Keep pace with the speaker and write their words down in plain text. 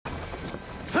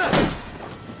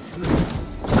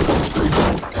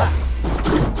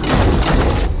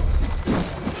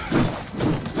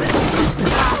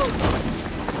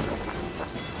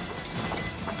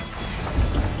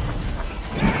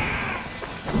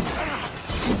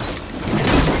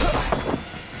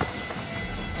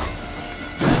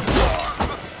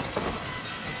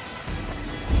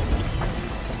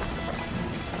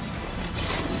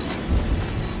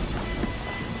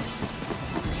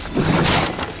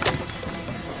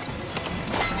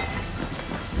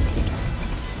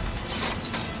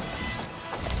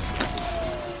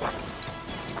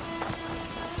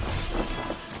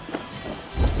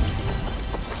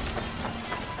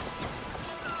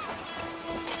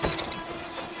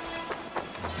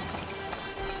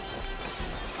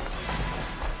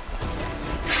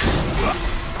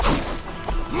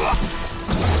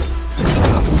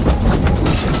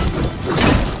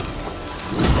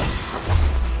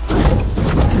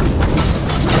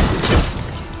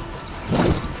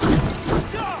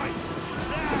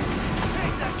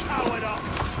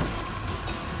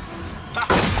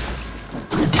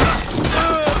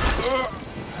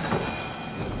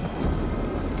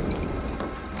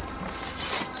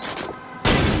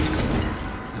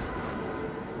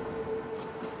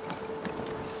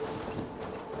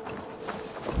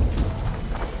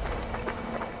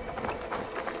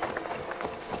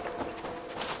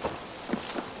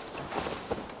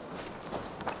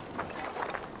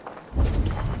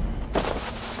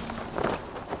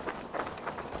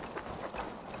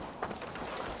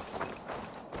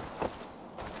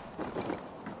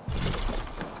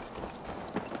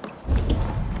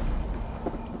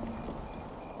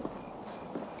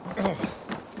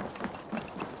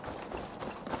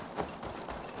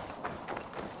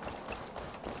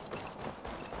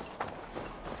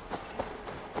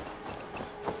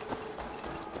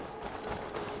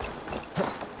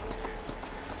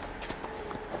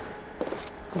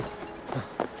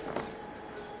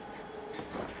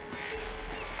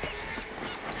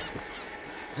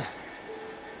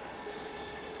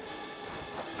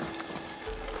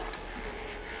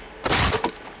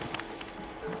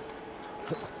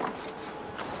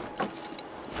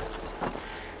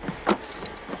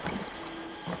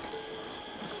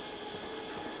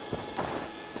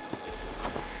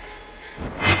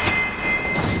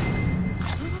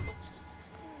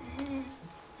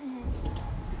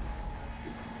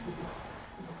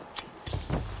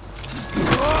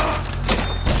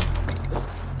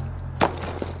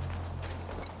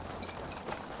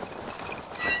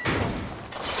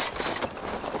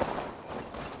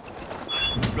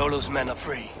Rollo's men are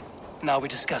free. Now we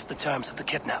discuss the terms of the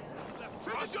kidnap.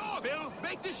 Finish off!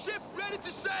 Make the ship ready to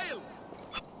sail!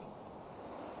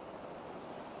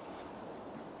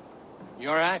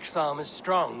 Your axe arm is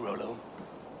strong, Rollo.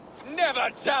 Never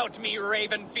doubt me,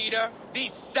 Raven Feeder.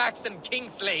 These Saxon king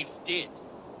slaves did.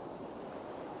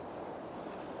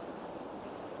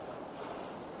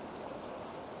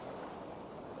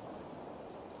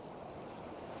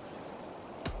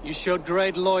 You showed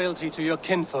great loyalty to your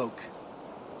kinfolk.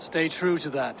 Stay true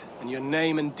to that, and your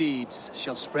name and deeds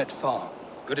shall spread far.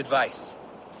 Good advice.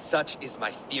 Such is my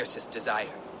fiercest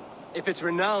desire. If it's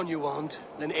renown you want,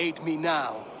 then aid me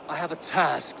now. I have a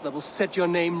task that will set your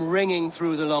name ringing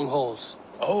through the long halls.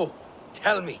 Oh,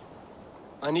 tell me.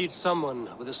 I need someone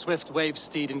with a swift wave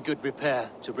steed in good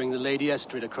repair to bring the Lady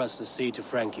Estrid across the sea to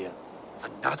Francia.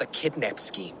 Another kidnap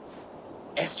scheme.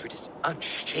 Estrid is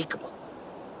unshakable.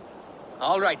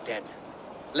 All right then.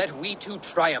 Let we two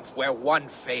triumph where one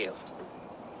failed.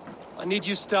 I need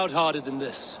you stout-hearted in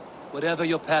this, whatever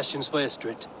your passions for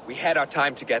Estrid. We had our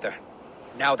time together.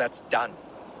 Now that's done.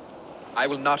 I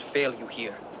will not fail you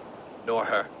here, nor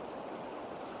her.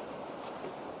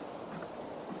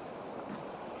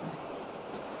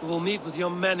 We will meet with your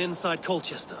men inside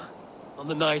Colchester on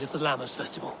the night of the Lammas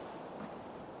Festival.